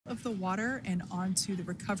of the water and onto the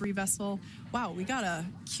recovery vessel. Wow, we got a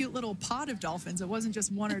cute little pod of dolphins. It wasn't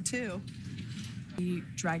just one or two. The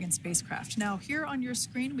Dragon spacecraft. Now here on your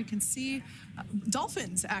screen we can see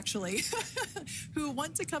dolphins actually who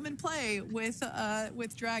want to come and play with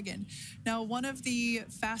Dragon. Now one of the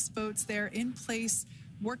fast boats there in place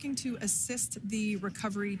working to assist the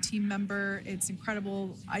recovery team member. It's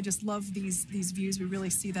incredible. I just love these views. We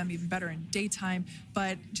really see them even better in daytime,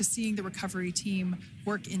 but just seeing the recovery team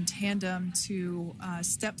work in tandem to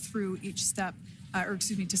step through each step,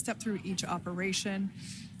 to step through each operation.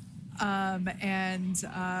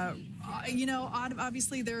 You know,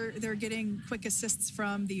 obviously they're getting quick assists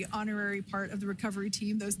from the honorary part of the recovery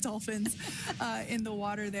team, those dolphins in the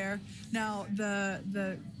water there. Now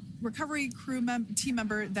the recovery team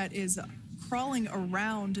member that is crawling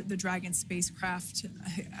around the Dragon spacecraft.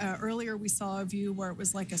 Earlier we saw a view where it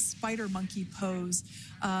was like a spider monkey pose.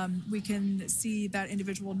 We can see that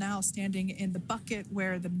individual now standing in the bucket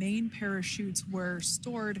where the main parachutes were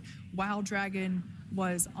stored while Dragon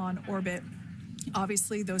was on orbit.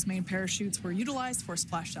 Obviously, those main parachutes were utilized for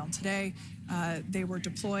splashdown today. They were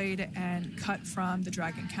deployed and cut from the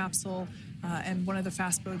Dragon capsule, and one of the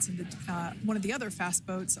fast boats one of the other fast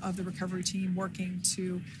boats of the recovery team working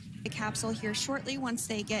to the capsule here shortly once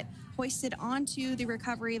they get hoisted onto the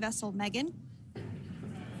recovery vessel Megan.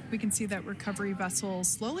 We can see that recovery vessel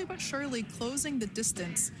slowly but surely closing the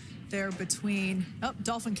distance there between, oh,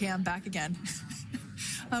 dolphin cam back again.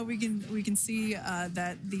 We can see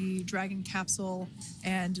that the Dragon capsule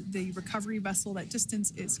and the recovery vessel, that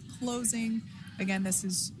distance is closing. Again, this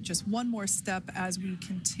is just one more step as we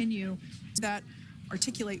continue that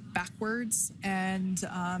articulate backwards, and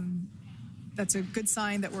that's a good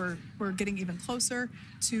sign that we're getting even closer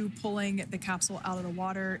to pulling the capsule out of the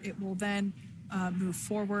water. It will then move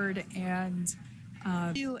forward and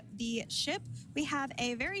to the ship. We have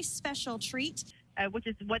a very special treat, which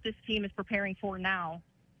is what this team is preparing for now.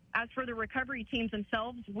 As for the recovery teams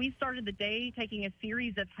themselves, we started the day taking a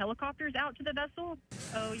series of helicopters out to the vessel.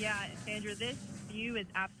 Oh yeah, Sandra, this view is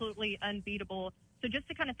absolutely unbeatable. So just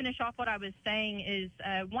to kind of finish off what I was saying is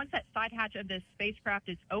once that side hatch of the spacecraft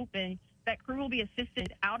is open, that crew will be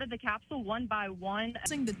assisted out of the capsule one by one.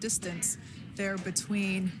 The distance there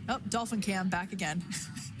between, oh, dolphin cam back again.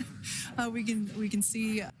 We can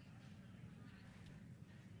see.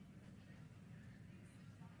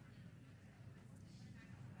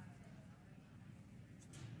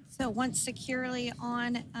 So once securely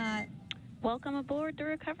on. Welcome aboard the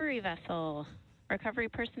recovery vessel. Recovery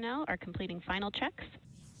personnel are completing final checks.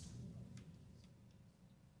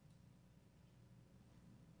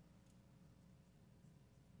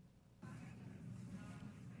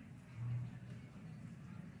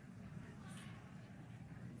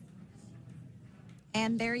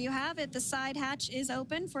 And there you have it. The side hatch is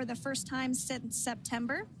open for the first time since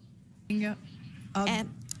September. Yeah.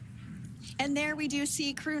 And there we do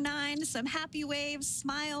see Crew 9, some happy waves,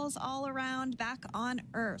 smiles all around back on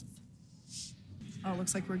Earth. Oh,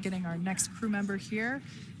 looks like we're getting our next crew member here.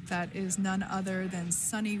 That is none other than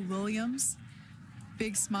Sunny Williams.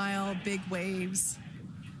 Big smile, big waves.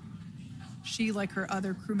 She, like her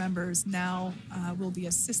other crew members, now will be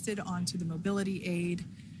assisted onto the mobility aid.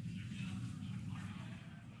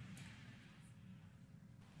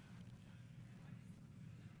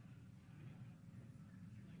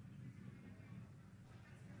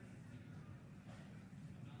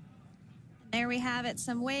 There we have it,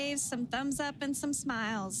 some waves, some thumbs up, and some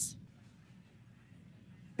smiles.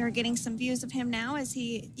 We're getting some views of him now as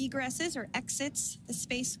he egresses or exits the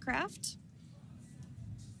spacecraft.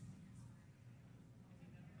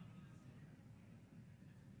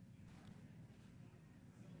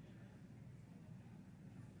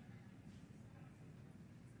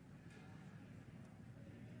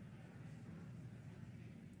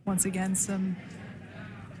 Once again, some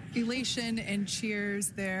elation and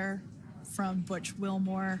cheers there from Butch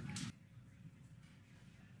Wilmore.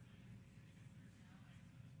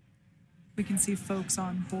 We can see folks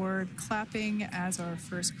on board clapping as our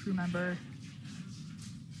first crew member.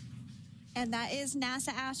 And that is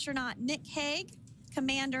NASA astronaut Nick Hague,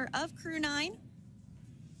 commander of Crew 9.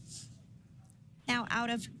 Now out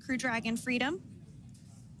of Crew Dragon Freedom.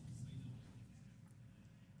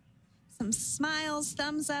 Some smiles,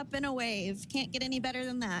 thumbs up, and a wave. Can't get any better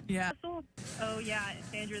than that. Yeah. Oh yeah,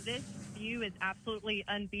 Sandra, this view is absolutely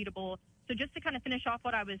unbeatable. So just to kind of finish off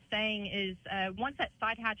what I was saying is once that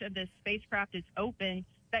side hatch of the spacecraft is open,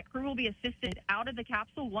 that crew will be assisted out of the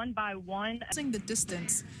capsule one by one. The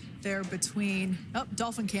distance there between, oh,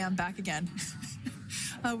 dolphin cam back again.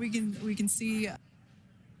 We can see.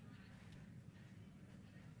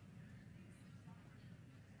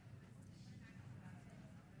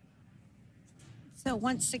 So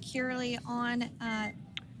once securely on,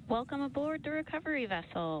 Welcome aboard the recovery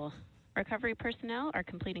vessel. Recovery personnel are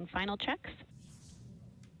completing final checks.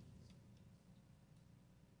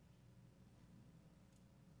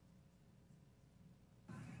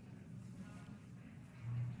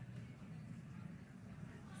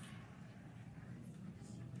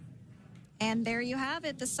 and there you have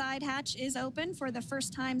it. The side hatch is open for the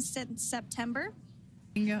first time since September.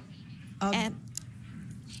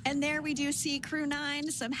 And there we do see Crew 9,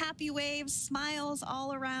 some happy waves, smiles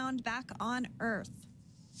all around back on Earth.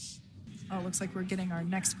 Oh, looks like we're getting our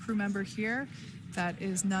next crew member here. That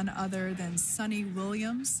is none other than Sunny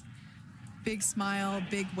Williams. Big smile,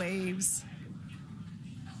 big waves.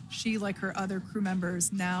 She, like her other crew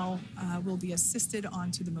members, now will be assisted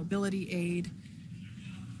onto the mobility aid.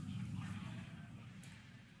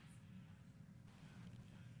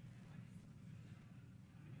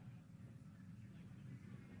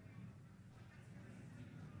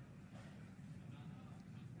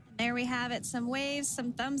 There we have it, some waves,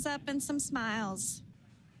 some thumbs up, and some smiles.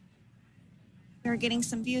 We're getting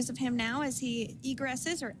some views of him now as he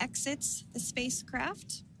egresses or exits the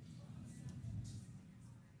spacecraft.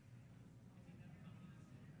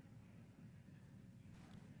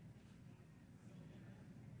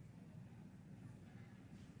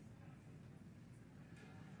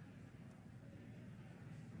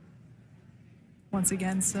 Once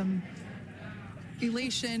again, some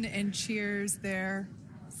elation and cheers there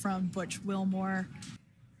from Butch Wilmore.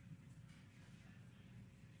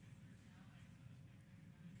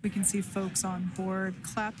 We can see folks on board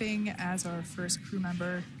clapping as our first crew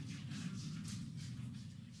member.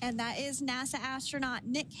 And that is NASA astronaut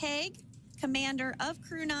Nick Hague, commander of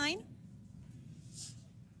Crew 9,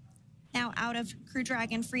 now out of Crew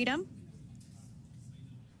Dragon Freedom.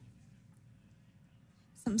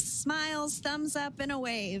 Some smiles, thumbs up, and a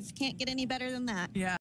wave. Can't get any better than that. Yeah.